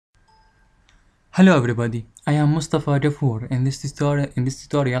Hello everybody, I am Mustafa Dafour. In this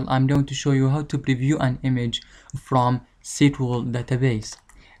tutorial, I'm going to show you how to preview an image from SQL Database.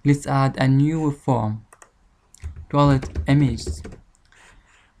 Let's add a new form, call it image,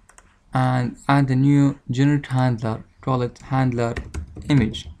 and add a new generate handler, call it handler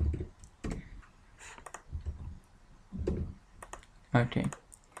image. Okay.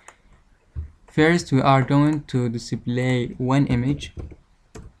 First, we are going to display one image.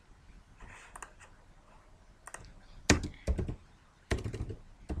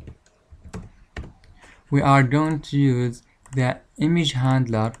 We are going to use the image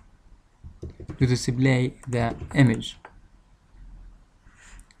handler to display the image.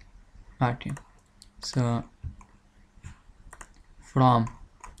 Okay, so from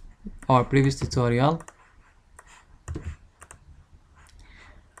our previous tutorial,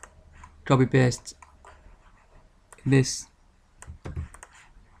 copy paste this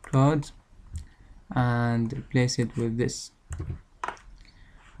code and replace it with this.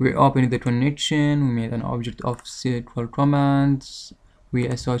 We opened the connection, we made an object of SQL commands, we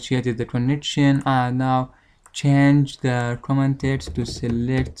associated the connection, and now change the command text to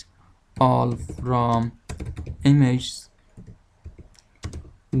select all from images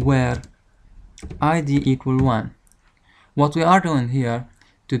where id equal 1. What we are doing here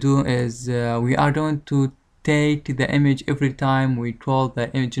to do is we are going to take the image every time we call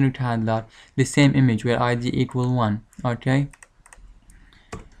the image generate handler, the same image where id equal 1. Okay.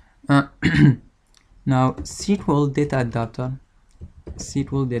 Now SQL data adapter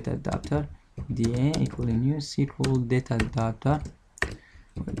da equal new SQL data adapter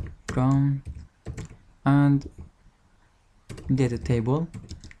from and data table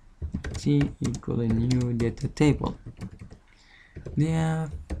t equal new data table. Def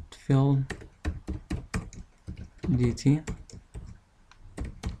fill dt.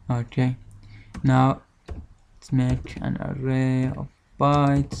 Okay, now let's make an array of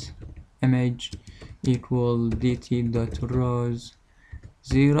bytes. Image equal dt dot rows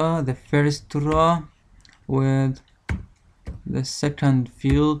 0, the first row, with the second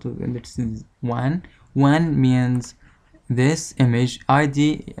field index is 1. 1 means this image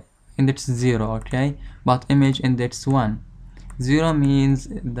id index 0, okay, but image index 1. 0 means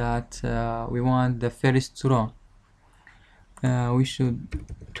that we want the first row. We should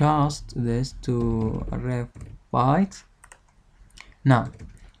cast this to array byte. Now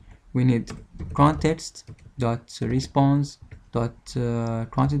we need context dot response dot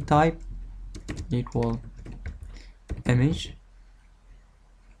content type equal image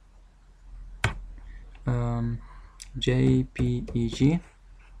jpeg,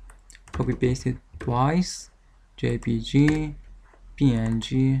 copy paste it twice, jpg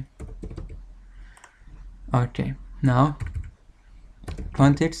png. Okay, now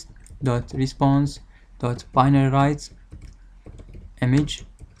context dot response dot binary rights image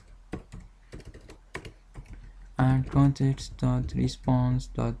and context dot response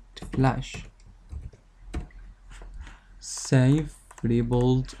dot flash. Save,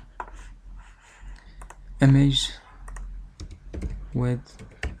 rebuild image width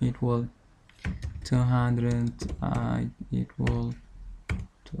equal 200 equal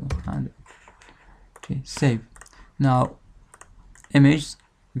 200. Okay, save. Now image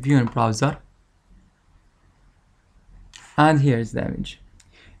view in browser, and here is the image.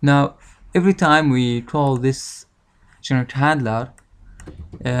 Now every time we call this generate handler,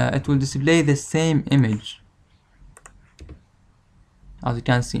 it will display the same image, as you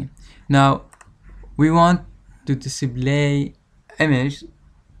can see. Now we want to display image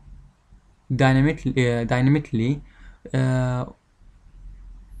dynamically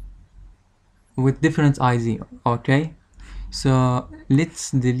with different ID. Okay, so let's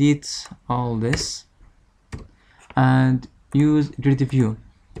delete all this and use grid view.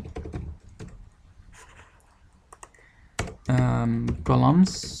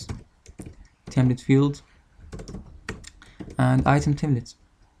 Columns, template field, and item templates.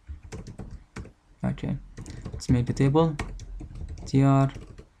 Okay, let's make a table tr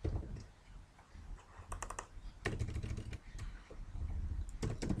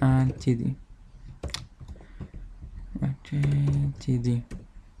and td. Okay, td,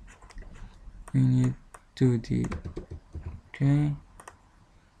 we need 2d. Okay,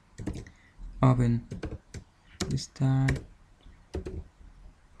 open this tab,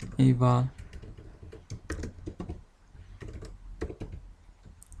 eval,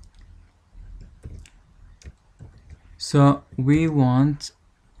 so we want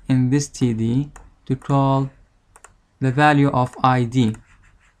in this td to call the value of id.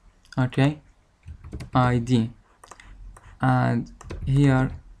 Okay, id, and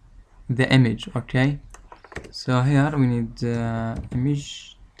here the image. Okay, so here we need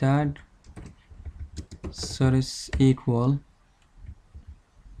image tag source equal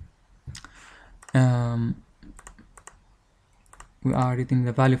we are reading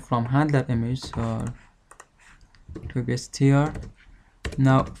the value from handler image, so to paste here.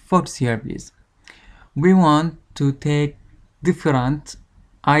 Now focus here please. We want to take different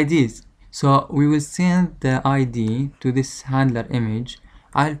IDs, so we will send the ID to this handler image.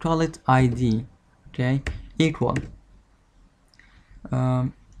 I'll call it ID, okay, equal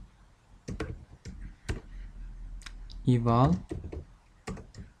eval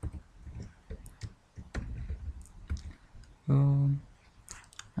and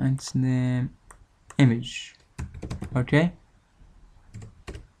its name image. Okay,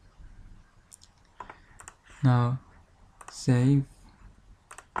 now save.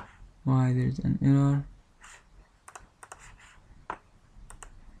 Why there's an error?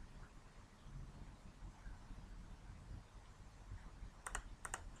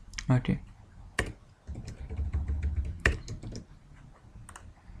 Okay,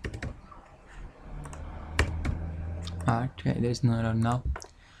 there's no error now.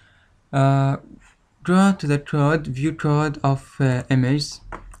 Go to the code, view code of image.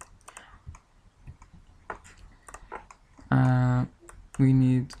 We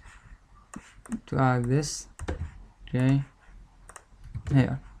need to add this. Okay,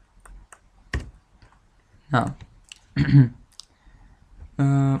 here. Now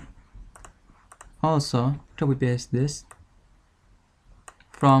also copy paste this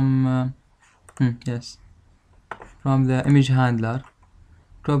from yes, from the image handler.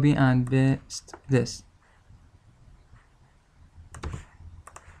 Copy and paste this.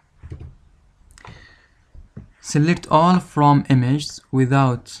 Select all from images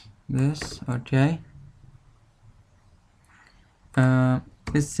without this. Okay,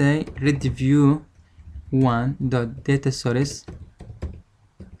 let's say read view one dot data source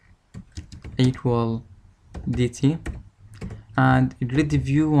equal dt and read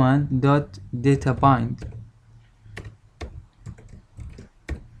view one dot data bind.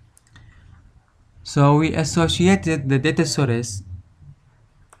 So we associated the data source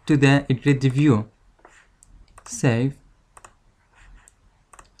to the grid view. Save,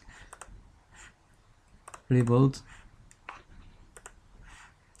 rebuild,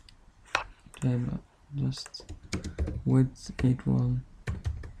 table just width equal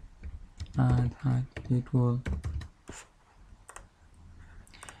and height equal.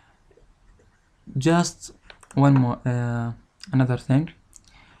 Just one more another thing.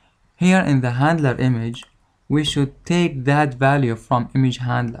 Here in the handler image, we should take that value from image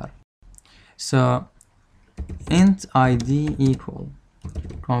handler. So int id equal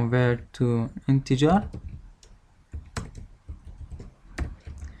convert to integer.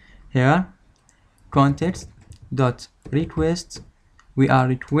 Here context dot request, we are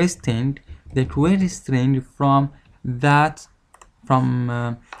requesting the query string from that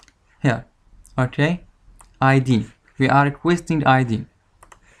here. Okay, id, we are requesting id.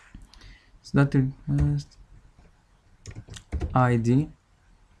 So that request id.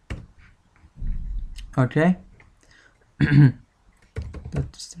 Okay.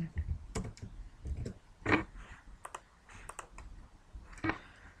 That's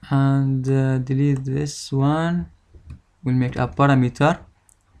and delete this one. We'll make a parameter.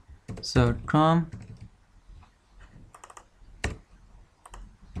 So com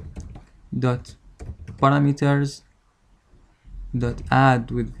dot parameters dot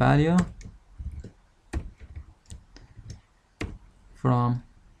add with value from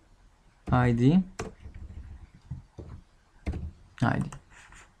id.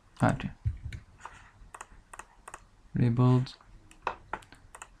 Okay, rebuild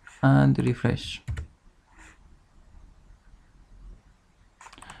and refresh.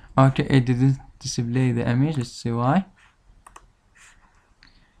 Okay, it didn't display the image. Let's see why.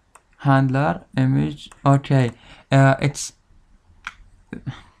 Handler image. Okay, it's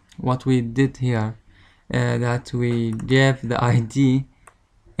what we did here, that we gave the id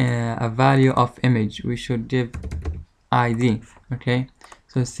a value of image. We should give id. Okay,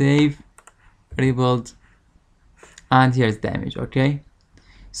 so save, rebuild, and here's the image. Okay,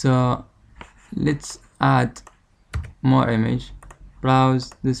 so let's add more image. Browse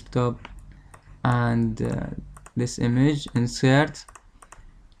desktop and this image, insert,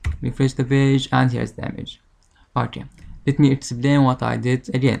 refresh the page, and here's the image. Okay, let me explain what I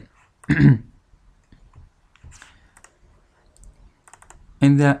did again.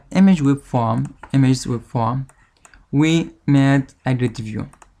 In the image web form, we made a grid view.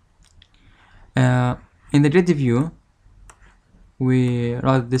 In the grid view, we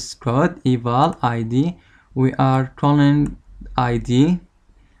write this code eval id. We are calling id,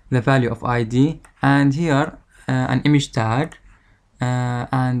 the value of id, and here an image tag,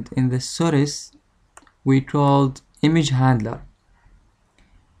 and in the source we called image handler.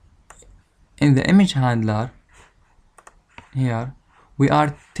 In the image handler here we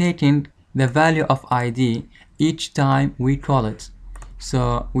are taking the value of id each time we call it.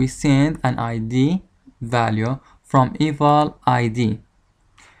 So we send an id value from eval id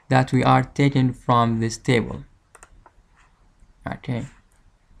that we are taking from this table. Okay,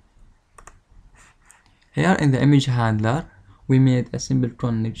 here in the image handler we made a simple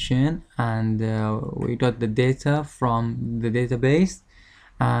connection, and we got the data from the database,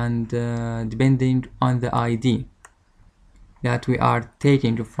 and depending on the id that we are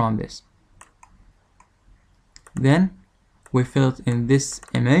taking from this, then we filled in this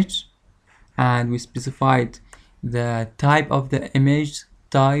image and we specified the type of the image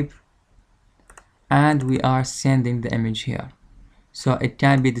type, and we are sending the image here so it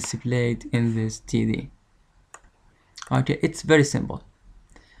can be displayed in this TD. Okay, it's very simple.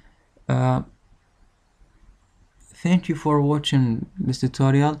 Thank you for watching this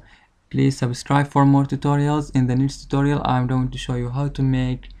tutorial. Please subscribe for more tutorials. In the next tutorial I'm going to show you how to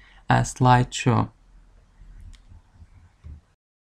make a slideshow.